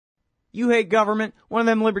You hate government, one of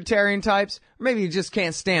them libertarian types, or maybe you just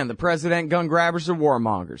can't stand the president, gun grabbers, or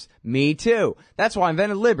warmongers. Me too. That's why I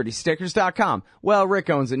invented LibertyStickers.com. Well, Rick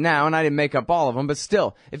owns it now, and I didn't make up all of them, but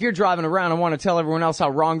still, if you're driving around and want to tell everyone else how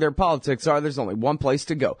wrong their politics are, there's only one place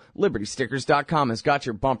to go. LibertyStickers.com has got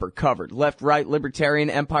your bumper covered. Left, right, libertarian,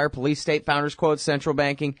 empire, police, state, founders quotes, central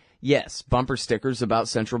banking. Yes, bumper stickers about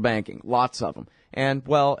central banking. Lots of them. And,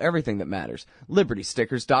 well, everything that matters.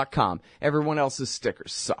 LibertyStickers.com. Everyone else's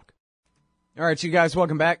stickers suck. All right, you guys,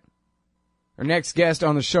 welcome back. Our next guest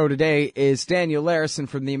on the show today is Daniel Larison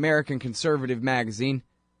from the American Conservative magazine.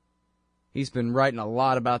 He's been writing a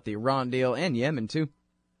lot about the Iran deal and Yemen, too.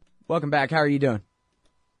 Welcome back. How are you doing?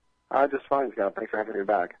 Just fine, Scott. Thanks for having me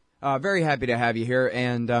back. Very happy to have you here.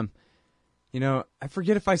 And, I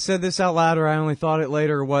forget if I said this out loud or I only thought it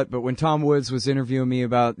later or what, but when Tom Woods was interviewing me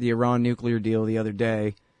about the Iran nuclear deal the other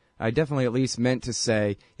day, I definitely at least meant to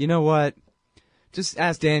say, you know what? Just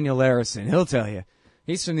ask Daniel Larison. He'll tell you.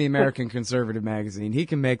 He's from the American Conservative magazine. He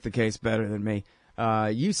can make the case better than me.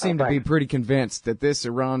 You seem to be pretty convinced that this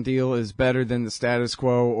Iran deal is better than the status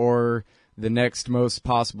quo or the next most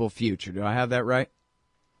possible future. Do I have that right?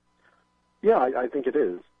 Yeah, I think it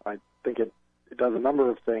is. I think it does a number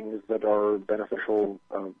of things that are beneficial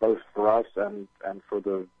both for us and for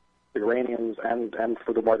the Iranians and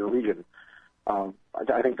for the wider region. I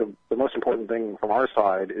think the most important thing from our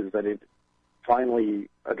side is that it finally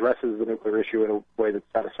addresses the nuclear issue in a way that's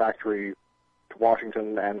satisfactory to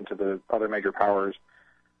Washington and to the other major powers,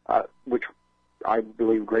 which I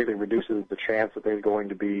believe greatly reduces the chance that there's going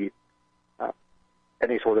to be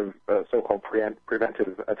any sort of so-called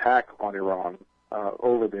preventive attack on Iran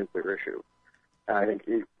over the nuclear issue. And I think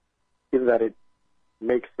in that it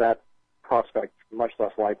makes that prospect much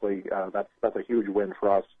less likely, that's a huge win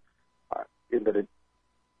for us, in that it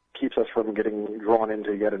keeps us from getting drawn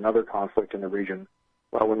into yet another conflict in the region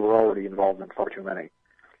when we're already involved in far too many.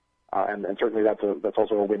 And certainly that's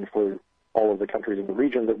also a win for all of the countries in the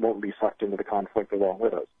region that won't be sucked into the conflict along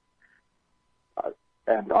with us.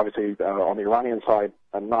 And obviously, on the Iranian side,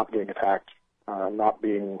 not getting attacked, not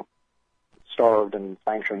being starved and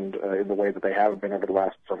sanctioned in the way that they have been over the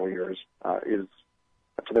last several years is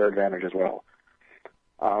to their advantage as well.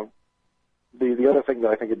 The other thing that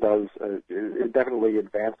I think it does, it definitely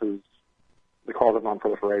advances the cause of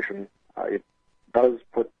nonproliferation. It does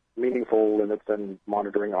put meaningful limits and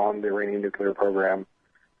monitoring on the Iranian nuclear program,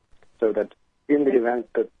 so that in the event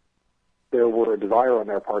that there were a desire on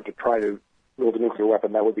their part to try to build a nuclear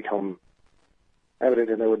weapon, that would become evident,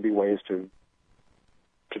 and there would be ways to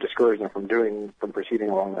discourage them from proceeding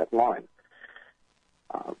along that line.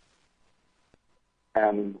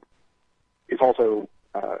 And it's also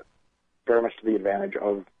very much to the advantage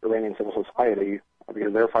of Iranian civil society,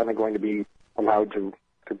 because they're finally going to be allowed to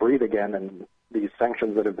breathe again, and these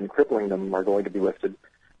sanctions that have been crippling them are going to be lifted,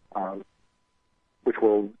 which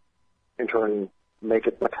will in turn make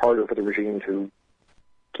it much harder for the regime to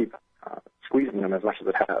keep squeezing them as much as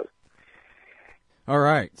it has. All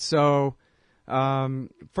right. So,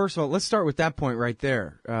 first of all, let's start with that point right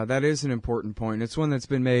there. That is an important point. It's one that's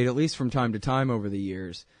been made, at least from time to time over the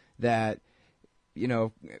years, that,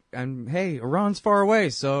 and hey, Iran's far away,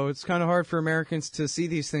 so it's kind of hard for Americans to see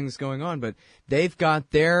these things going on, but they've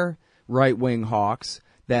got their right-wing hawks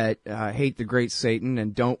that hate the great Satan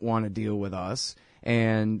and don't want to deal with us,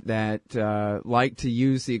 and that like to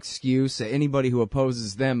use the excuse that anybody who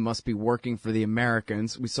opposes them must be working for the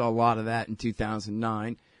Americans. We saw a lot of that in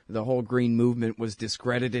 2009. The whole Green Movement was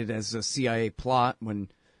discredited as a CIA plot when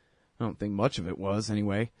I don't think much of it was,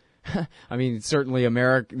 anyway. I mean, certainly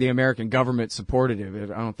the American government supported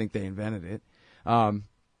it. I don't think they invented it. But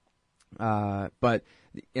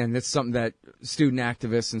it's something that student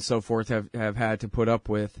activists and so forth have had to put up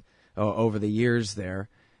with over the years there.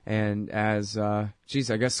 And as, I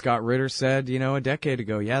guess Scott Ritter said, a decade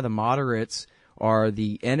ago, the moderates are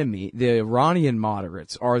the enemy. The Iranian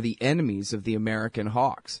moderates are the enemies of the American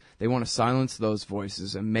hawks. They want to silence those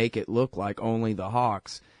voices and make it look like only the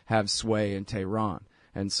hawks have sway in Tehran.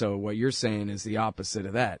 And so what you're saying is the opposite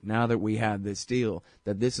of that. Now that we had this deal,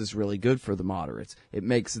 that this is really good for the moderates. It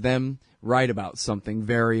makes them right about something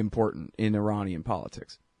very important in Iranian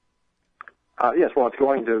politics. Yes, well,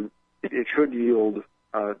 it should yield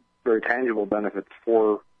very tangible benefits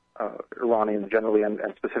for Iranians generally, and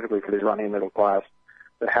specifically for the Iranian middle class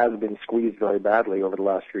that has been squeezed very badly over the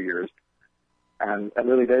last few years. And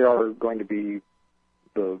really they are going to be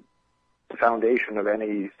the foundation of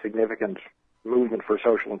any significant movement for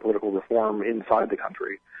social and political reform inside the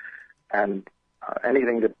country. And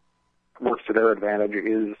anything that works to their advantage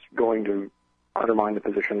is going to undermine the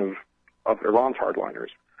position of Iran's hardliners,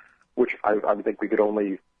 which I would think we could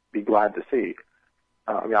only be glad to see.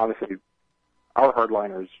 I mean, obviously, our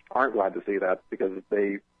hardliners aren't glad to see that because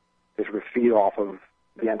they sort of feed off of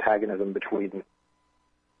the antagonism between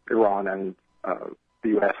Iran and the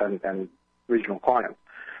U.S. and regional clients.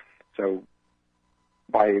 So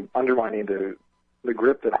by undermining the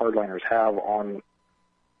grip that hardliners have on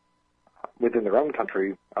within their own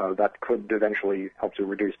country, that could eventually help to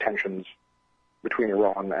reduce tensions between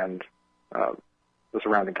Iran and the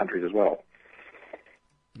surrounding countries as well.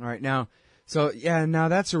 All right, now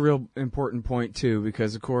that's a real important point too,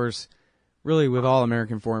 because of course, really with all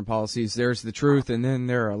American foreign policies, there's the truth, and then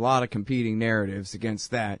there are a lot of competing narratives against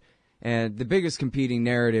that. And the biggest competing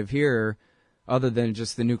narrative here, other than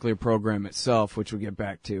just the nuclear program itself, which we'll get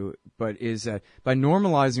back to, but is that by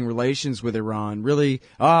normalizing relations with Iran, really,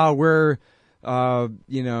 we're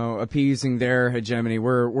appeasing their hegemony.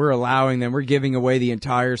 We're allowing them, we're giving away the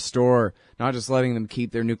entire store, not just letting them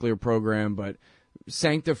keep their nuclear program, but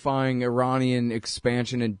sanctifying Iranian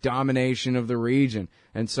expansion and domination of the region.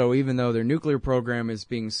 And so even though their nuclear program is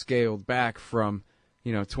being scaled back from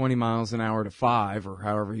 20 miles an hour to 5, or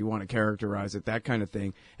however you want to characterize it, that kind of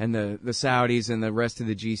thing. And the Saudis and the rest of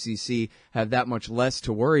the GCC have that much less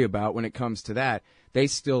to worry about when it comes to that. They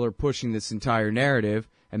still are pushing this entire narrative,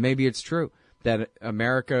 and maybe it's true that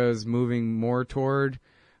America is moving more toward,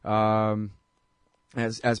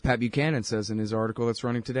 as Pat Buchanan says in his article that's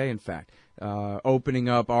running today, in fact, opening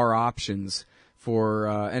up our options for,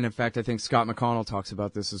 and in fact, I think Scott McConnell talks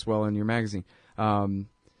about this as well in your magazine,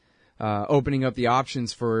 opening up the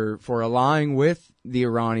options for allying with the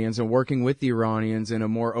Iranians and working with the Iranians in a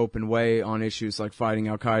more open way on issues like fighting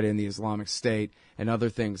al-Qaeda and the Islamic State and other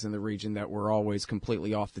things in the region that were always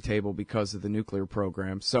completely off the table because of the nuclear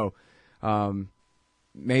program. So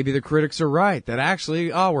maybe the critics are right that actually,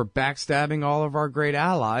 we're backstabbing all of our great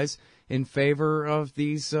allies in favor of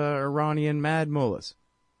these Iranian mad mullahs.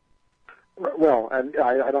 Well, and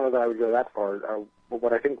I don't know that I would go that far. But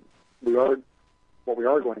what I think what we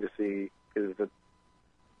are going to see is that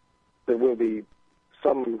there will be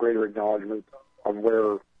some greater acknowledgement of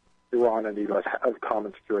where Iran and the U.S. have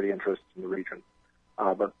common security interests in the region.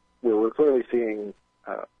 But we're clearly seeing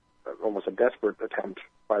almost a desperate attempt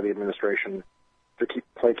by the administration to keep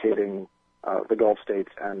placating the Gulf states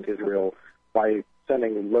and Israel by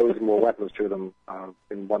sending loads more weapons to them.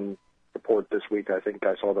 In one report this week, I think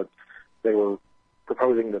I saw that they were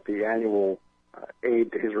proposing that the annual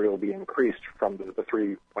aid to Israel be increased from the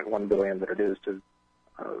 $3.1 billion that it is to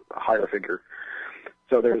a higher figure.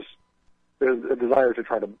 So there's a desire to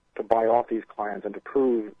try to buy off these clients and to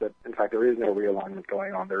prove that, in fact, there is no realignment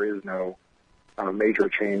going on. There is no major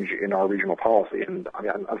change in our regional policy. And I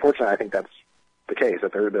mean, unfortunately, I think that's the case,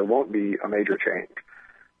 that there won't be a major change.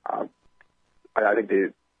 I think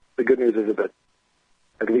the good news is that,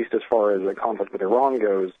 at least as far as the conflict with Iran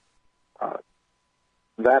goes,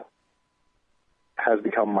 that has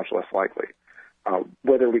become much less likely.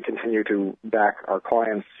 Whether we continue to back our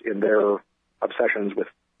clients in their obsessions with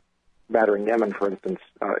battering Yemen, for instance,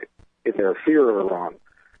 in their fear of Iran,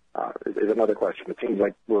 is another question. It seems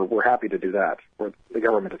like we're happy to do that, or the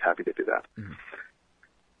government is happy to do that. Mm-hmm.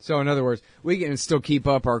 So, in other words, we can still keep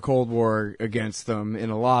up our Cold War against them in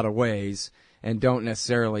a lot of ways, and don't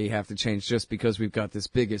necessarily have to change just because we've got this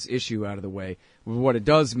biggest issue out of the way. What it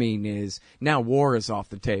does mean is now war is off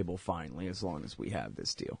the table finally, as long as we have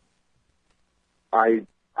this deal. I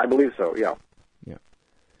believe so, yeah. Yeah.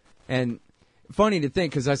 And funny to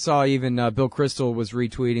think, because I saw even Bill Kristol was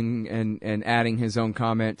retweeting and adding his own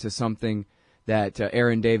comment to something that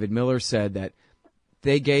Aaron David Miller said, that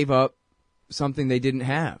they gave up something they didn't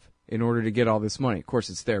have in order to get all this money. Of course,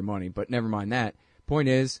 it's their money, but never mind that. Point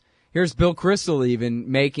is, here's Bill Kristol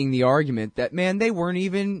even making the argument that, man, they weren't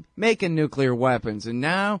even making nuclear weapons, and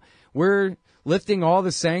now we're lifting all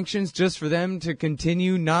the sanctions just for them to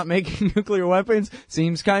continue not making nuclear weapons.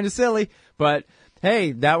 Seems kind of silly, but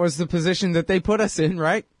hey, that was the position that they put us in,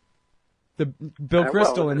 right? Bill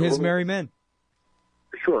Kristol and his merry men.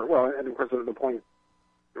 Sure. Well, and of course the point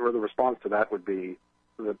or the response to that would be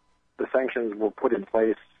that the sanctions were put in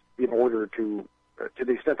place in order to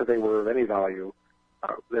the extent that they were of any value,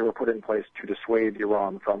 they were put in place to dissuade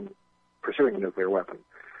Iran from pursuing a nuclear weapon.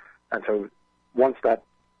 And so once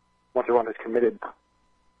Iran has committed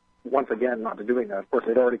once again not to doing that, of course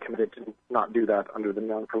they'd already committed to not do that under the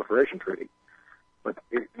Non-Proliferation Treaty. But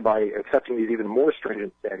by accepting these even more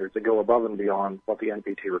stringent standards that go above and beyond what the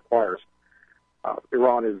NPT requires,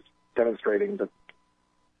 Iran is demonstrating that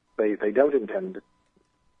they don't intend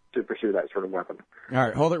to pursue that sort of weapon. All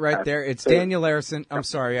right, hold it right there. It's Daniel Larison. I'm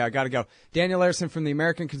sorry, I got to go. Daniel Larison from the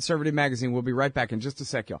American Conservative Magazine. We'll be right back in just a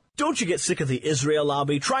sec, y'all. Don't you get sick of the Israel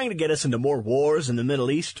lobby trying to get us into more wars in the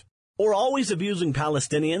Middle East? Or always abusing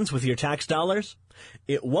Palestinians with your tax dollars?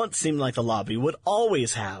 It once seemed like the lobby would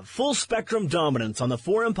always have full-spectrum dominance on the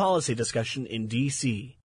foreign policy discussion in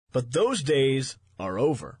D.C. But those days are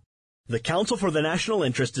over. The Council for the National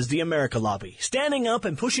Interest is the America Lobby, standing up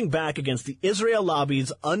and pushing back against the Israel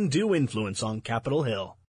lobby's undue influence on Capitol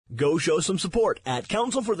Hill. Go show some support at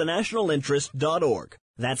councilforthenationalinterest.org.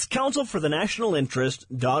 That's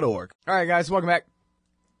councilforthenationalinterest.org. All right, guys, welcome back.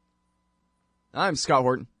 I'm Scott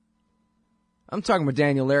Horton. I'm talking with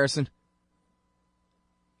Daniel Larison.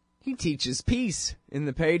 He teaches peace in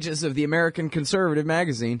the pages of the American Conservative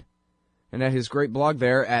Magazine and at his great blog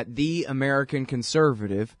there at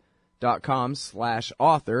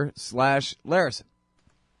theamericanconservative.com/author/Larison.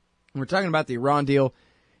 We're talking about the Iran deal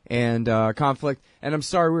and conflict. And I'm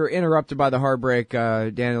sorry we were interrupted by the heartbreak.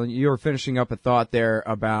 Daniel, you were finishing up a thought there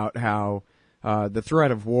about how the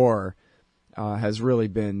threat of war has really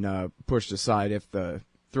been pushed aside if the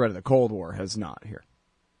threat of the Cold War has not here.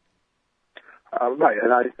 Right,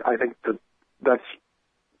 and I think that's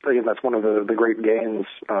one of the great gains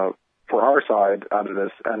for our side out of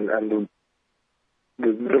this, and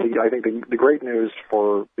really, I think the great news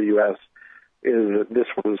for the U.S. is that this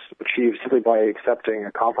was achieved simply by accepting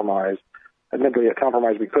a compromise, admittedly a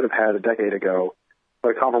compromise we could have had a decade ago,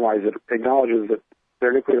 but a compromise that acknowledges that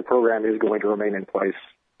their nuclear program is going to remain in place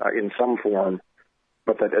in some form,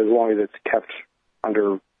 but that as long as it's kept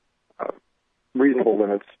under reasonable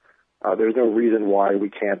limits, there's no reason why we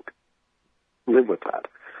can't live with that.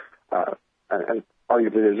 And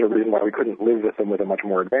arguably, there's no reason why we couldn't live with them with a much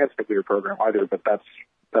more advanced nuclear program either, but that's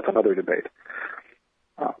another debate.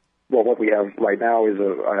 Well, what we have right now is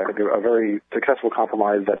I think a very successful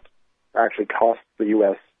compromise that actually costs the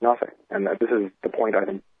U.S. nothing. And this is the point I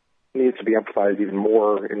think needs to be emphasized even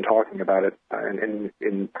more in talking about it and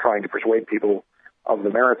in trying to persuade people of the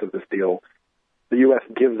merits of this deal. The U.S.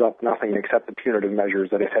 gives up nothing except the punitive measures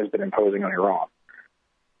that it has been imposing on Iran.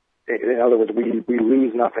 In other words, we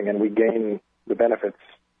lose nothing and we gain the benefits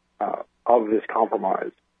of this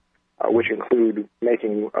compromise, which include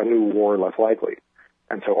making a new war less likely.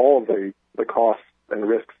 And so all of the costs and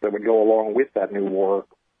risks that would go along with that new war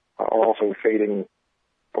are also fading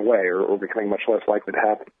away or becoming much less likely to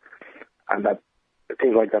happen. And that it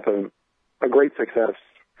seems like that's a great success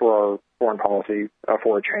for our foreign policy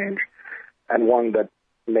for a change, and one that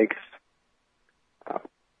makes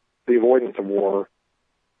the avoidance of war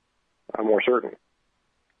more certain.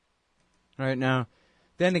 All right, now,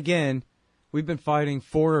 then again, we've been fighting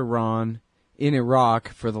for Iran in Iraq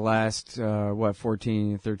for the last,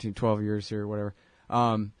 14, 13, 12 years here, whatever.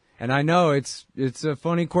 And I know it's a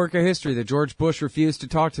funny quirk of history that George Bush refused to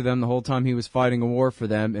talk to them the whole time he was fighting a war for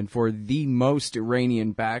them, and for the most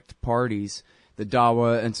Iranian-backed parties, the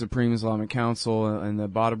Dawa and Supreme Islamic Council and the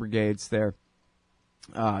Ba'ath brigades there,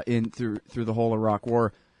 through the whole Iraq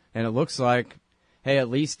war. And it looks like, hey, at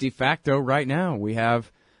least de facto right now, we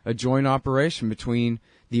have a joint operation between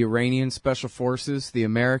the Iranian Special Forces, the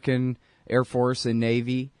American Air Force and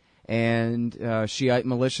Navy, and Shiite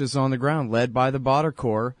militias on the ground, led by the Ba'ath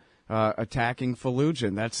Corps, attacking Fallujah.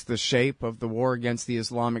 And that's the shape of the war against the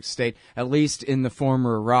Islamic State, at least in the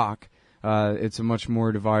former Iraq. It's a much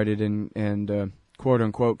more divided and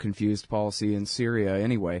quote-unquote confused policy in Syria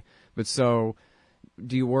anyway. But so,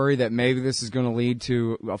 do you worry that maybe this is going to lead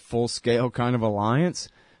to a full-scale kind of alliance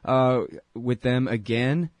with them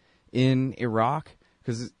again in Iraq?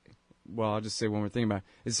 Because, well, I'll just say one more thing about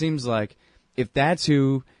it. It seems like if that's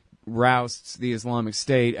who rousts the Islamic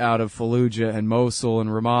State out of Fallujah and Mosul and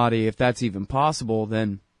Ramadi, if that's even possible,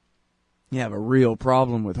 then you have a real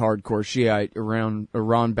problem with hardcore Shiite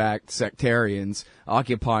Iran-backed sectarians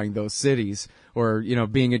occupying those cities, or,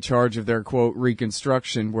 being in charge of their, quote,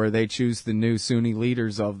 reconstruction, where they choose the new Sunni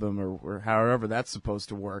leaders of them, or however that's supposed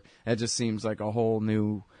to work. That just seems like a whole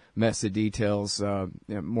new mess of details,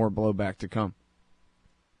 more blowback to come.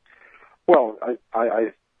 Well,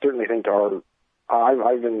 I certainly think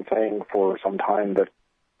I've been saying for some time that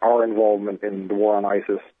our involvement in the war on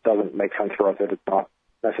ISIS doesn't make sense for us, that it's not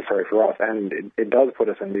necessary for us, and it does put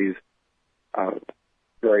us in these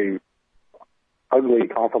very ugly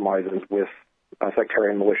compromises with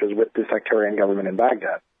sectarian militias, with the sectarian government in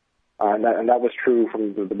Baghdad. And that was true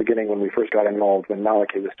from the beginning when we first got involved, when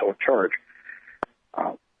Maliki was still in charge.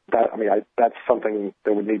 That's something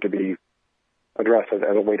that would need to be addressed as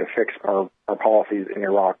a way to fix our policies in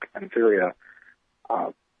Iraq and Syria.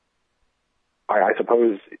 I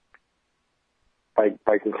suppose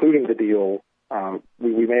by concluding the deal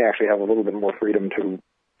we may actually have a little bit more freedom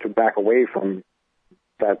to back away from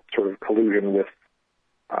that sort of collusion with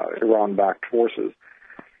Iran-backed forces.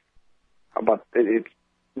 But it's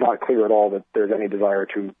not clear at all that there's any desire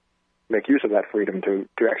to make use of that freedom to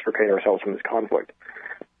extricate ourselves from this conflict.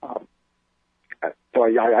 So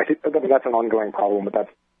I think that's an ongoing problem, but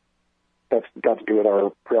that's got to do with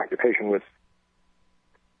our preoccupation with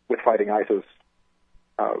fighting ISIS,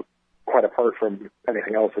 quite apart from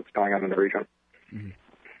anything else that's going on in the region. Mm-hmm.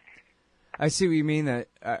 I see what you mean.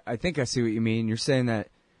 I think I see what you mean. You're saying that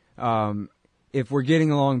if we're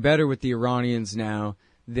getting along better with the Iranians now,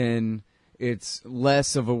 then it's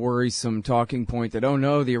less of a worrisome talking point that, oh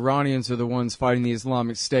no, the Iranians are the ones fighting the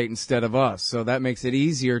Islamic State instead of us. So that makes it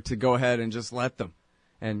easier to go ahead and just let them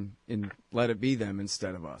and let it be them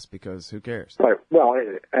instead of us, because who cares? Right. Well,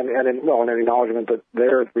 and an acknowledgement that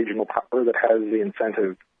they're the regional power that has the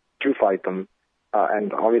incentive to fight them,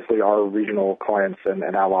 and obviously our regional clients and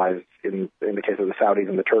allies, in the case of the Saudis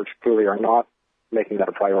and the Turks, clearly are not making that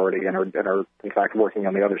a priority and are in fact working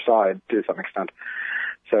on the other side to some extent.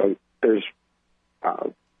 So there's,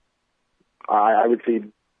 I would see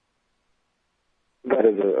that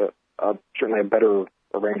as certainly a better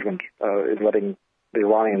arrangement in letting the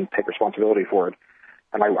Iranians take responsibility for it.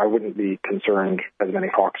 And I wouldn't be concerned, as many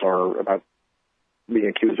hawks are, about being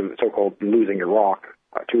accused of so-called losing Iraq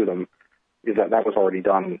to them, because that was already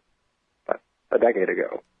done a decade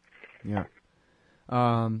ago. Yeah.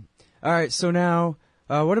 All right, so now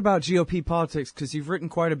what about GOP politics? Because you've written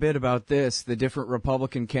quite a bit about this, the different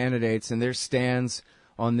Republican candidates and their stands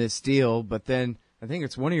on this deal. But then I think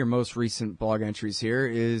it's one of your most recent blog entries here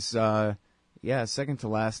is, second to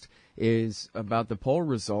last, is about the poll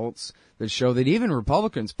results that show that even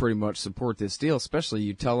Republicans pretty much support this deal, especially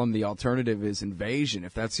you tell them the alternative is invasion.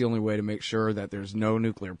 If that's the only way to make sure that there's no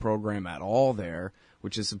nuclear program at all there,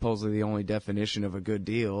 which is supposedly the only definition of a good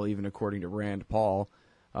deal, even according to Rand Paul.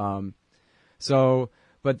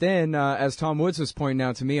 But then, as Tom Woods was pointing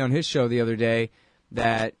out to me on his show the other day,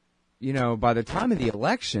 that, by the time of the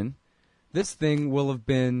election, this thing will have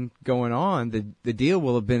been going on. The deal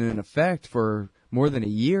will have been in effect for more than a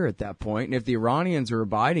year at that point. And if the Iranians are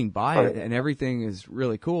abiding by it and everything is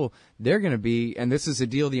really cool, they're going to be, and this is a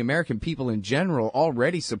deal the American people in general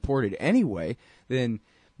already supported anyway, then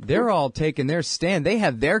they're all taking their stand. They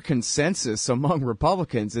have their consensus among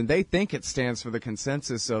Republicans, and they think it stands for the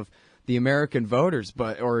consensus of the American voters,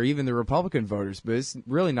 or even the Republican voters, but it's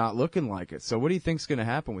really not looking like it. So what do you think's going to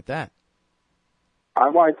happen with that? I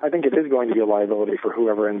think it is going to be a liability for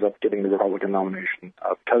whoever ends up getting the Republican nomination,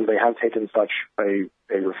 because they have taken such a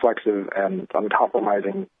reflexive and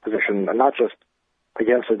uncompromising position, and not just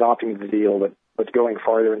against adopting the deal, but going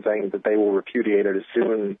farther and saying that they will repudiate it as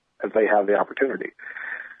soon as they have the opportunity.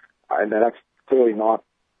 And that's clearly not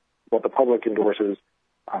what the public endorses.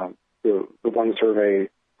 The one survey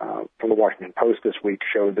from the Washington Post this week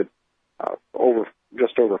showed that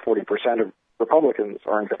just over 40% of Republicans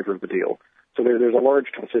are in favor of the deal. So there's a large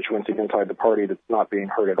constituency inside the party that's not being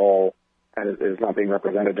heard at all and is not being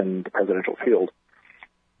represented in the presidential field,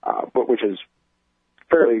 but which is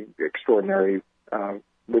fairly extraordinary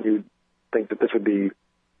when you think that this would be,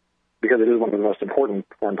 because it is one of the most important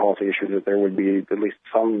foreign policy issues, that there would be at least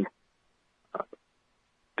some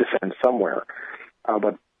dissent somewhere.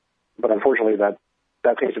 But unfortunately, that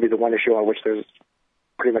seems to be the one issue on which there's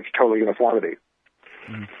pretty much total uniformity.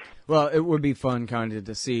 Mm. Well, it would be fun kind of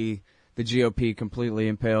to see the GOP completely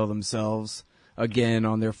impale themselves again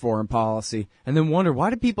on their foreign policy and then wonder, why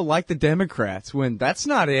do people like the Democrats when that's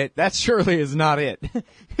not it? That surely is not it.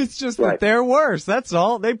 It's just that they're worse. That's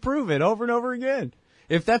all. They prove it over and over again.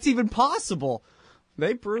 If that's even possible,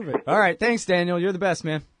 they prove it. All right. Thanks, Daniel. You're the best,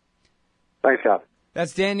 man. Thanks, Scott.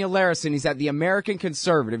 That's Daniel Larison. He's at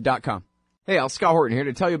theamericanconservative.com. Hey, Scott Horton here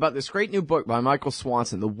to tell you about this great new book by Michael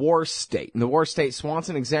Swanson, The War State. In The War State,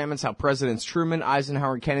 Swanson examines how Presidents Truman,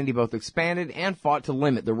 Eisenhower, and Kennedy both expanded and fought to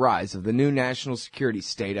limit the rise of the new national security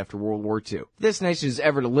state after World War II. If this nation is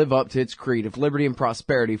ever to live up to its creed of liberty and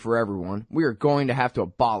prosperity for everyone, we are going to have to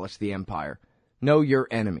abolish the empire. Know your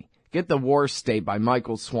enemy. Get The War State by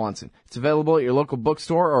Michael Swanson. It's available at your local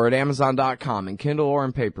bookstore or at Amazon.com in Kindle or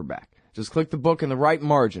in paperback. Just click the book in the right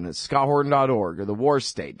margin at scotthorton.org or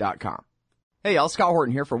thewarstate.com. Hey, y'all, Scott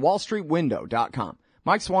Horton here for WallStreetWindow.com.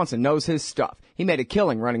 Mike Swanson knows his stuff. He made a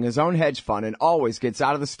killing running his own hedge fund and always gets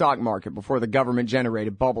out of the stock market before the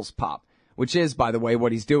government-generated bubbles pop, which is, by the way,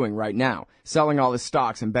 what he's doing right now, selling all his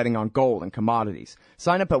stocks and betting on gold and commodities.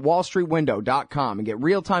 Sign up at WallStreetWindow.com and get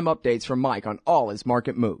real-time updates from Mike on all his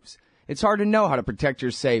market moves. It's hard to know how to protect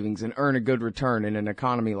your savings and earn a good return in an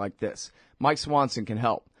economy like this. Mike Swanson can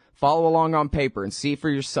help. Follow along on paper and see for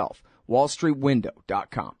yourself.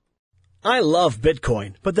 wallstreetwindow.com. I love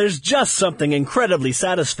Bitcoin, but there's just something incredibly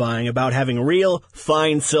satisfying about having real,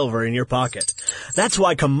 fine silver in your pocket. That's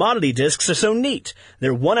why commodity discs are so neat.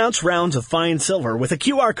 They're 1-ounce rounds of fine silver with a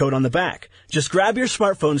QR code on the back. Just grab your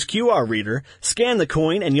smartphone's QR reader, scan the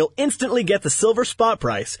coin, and you'll instantly get the silver spot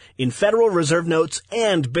price in Federal Reserve notes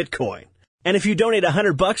and Bitcoin. And if you donate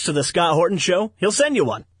 $100 to the Scott Horton Show, he'll send you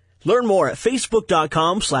one. Learn more at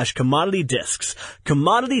facebook.com/commoditydiscs.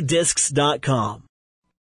 commoditydiscs.com.